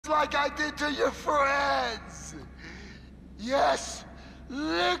like I did to your friends. Yes,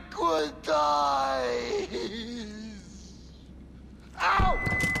 liquid dies. Ow!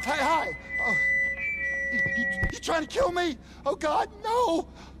 Hey, hi. Oh, you trying to kill me? Oh, God, no.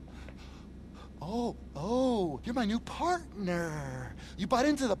 Oh, you're my new partner. You bought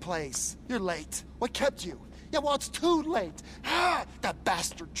into the place. You're late. What kept you? Yeah, well, it's too late. That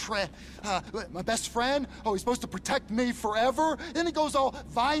bastard Trent. My best friend? Oh, he's supposed to protect me forever? Then he goes all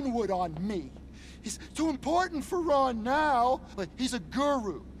Vinewood on me. He's too important for Ron now. But he's a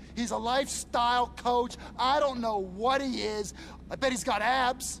guru. He's a lifestyle coach. I don't know what he is. I bet he's got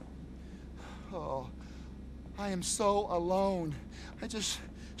abs. Oh, I am so alone. I just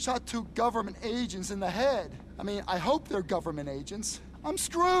shot 2 government agents in the head. I mean, I hope they're government agents. I'm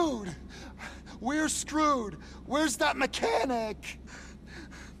screwed. We're screwed. Where's that mechanic?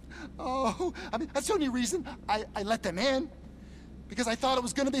 Oh, I mean, that's the only reason I let them in. Because I thought it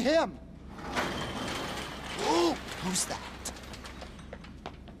was gonna be him. Ooh, who's that?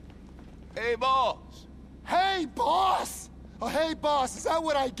 Hey, boss. Hey, boss! Oh, hey, boss, is that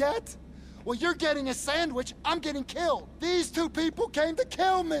what I get? Well, you're getting a sandwich, I'm getting killed. These 2 people came to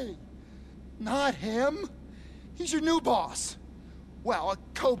kill me. Not him. He's your new boss. Well, a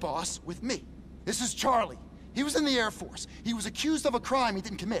co-boss with me. This is Charlie. He was in the Air Force. He was accused of a crime he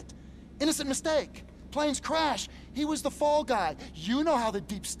didn't commit. Innocent mistake. Planes crash. He was the fall guy. You know how the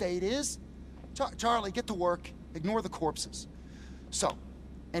deep state is. Charlie, get to work. Ignore the corpses. So,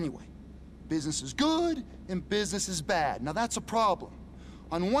 anyway, business is good and business is bad. Now that's a problem.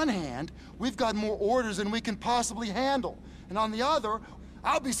 On one hand, we've got more orders than we can possibly handle. And on the other,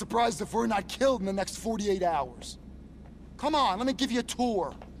 I'll be surprised if we're not killed in the next 48 hours. Come on, let me give you a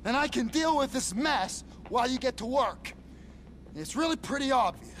tour. And I can deal with this mess while you get to work. It's really pretty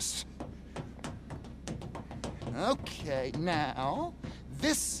obvious. Okay, now,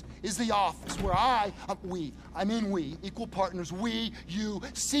 this is the office where we, equal partners, we, you,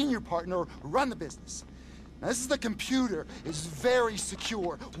 senior partner, run the business. Now, this is the computer. It's very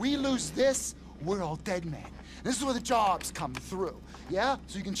secure. We lose this, we're all dead men. This is where the jobs come through. Yeah?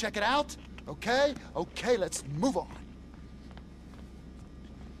 So you can check it out? Okay? Okay, let's move on.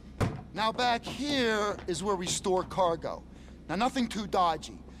 Now back here is where we store cargo. Now nothing too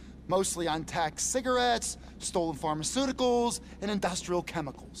dodgy. Mostly untaxed cigarettes, stolen pharmaceuticals, and industrial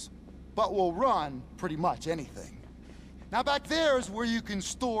chemicals. But we'll run pretty much anything. Now back there is where you can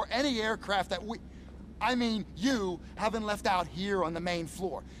store any aircraft that you haven't left out here on the main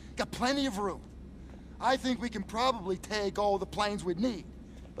floor. Got plenty of room. I think we can probably take all the planes we'd need.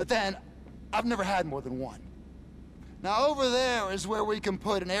 But then, I've never had more than one. Now over there is where we can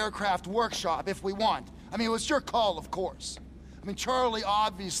put an aircraft workshop if we want. I mean, it's your call, of course. I mean, Charlie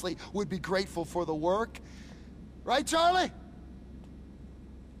obviously would be grateful for the work. Right, Charlie?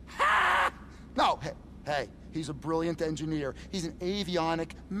 Ha! No, hey, he's a brilliant engineer. He's an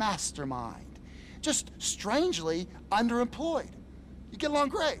avionic mastermind. Just strangely underemployed. You get along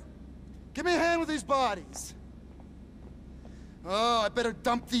great. Give me a hand with these bodies. Oh, I better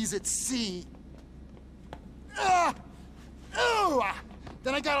dump these at sea.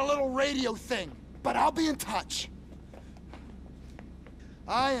 Then I got a little radio thing, but I'll be in touch.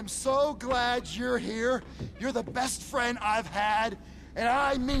 I am so glad you're here. You're the best friend I've had, and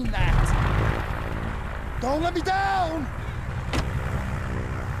I mean that. Don't let me down!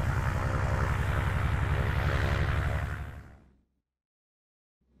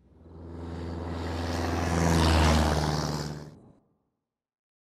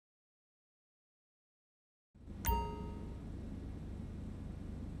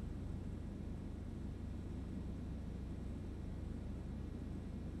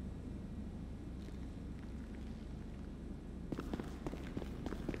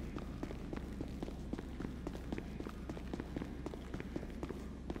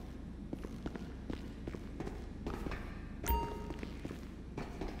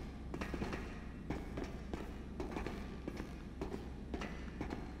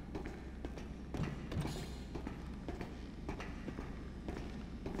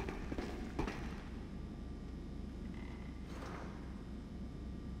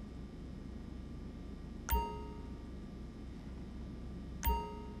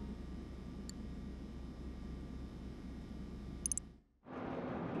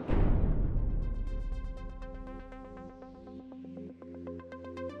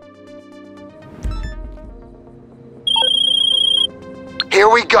 Here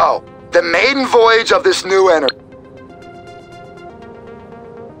we go. The maiden voyage of this new enterprise.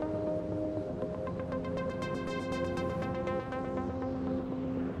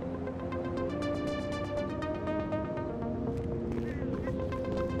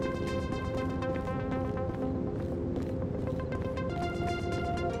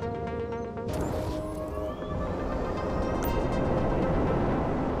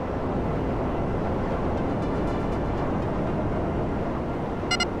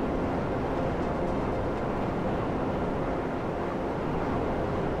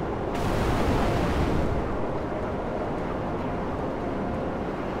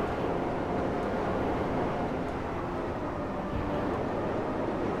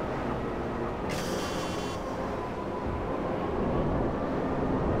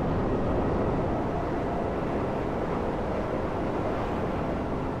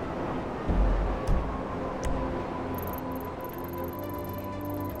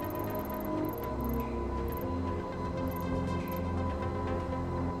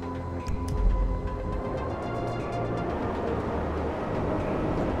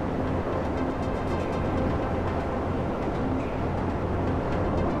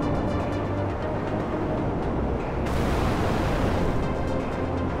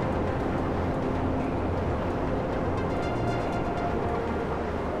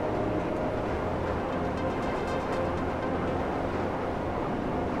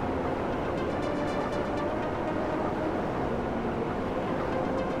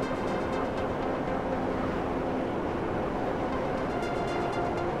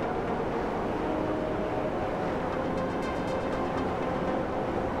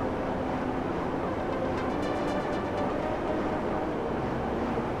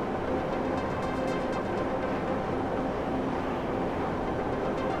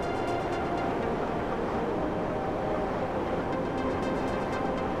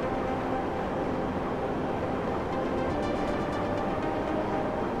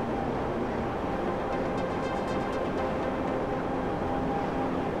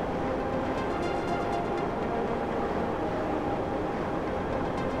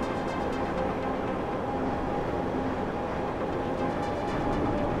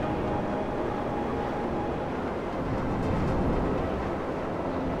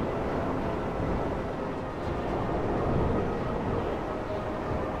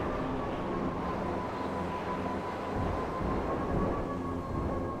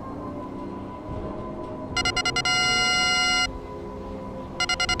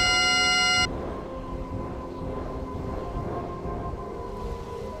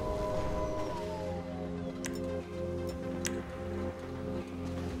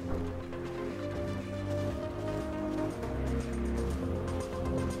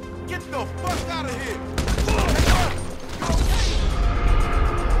 out of here.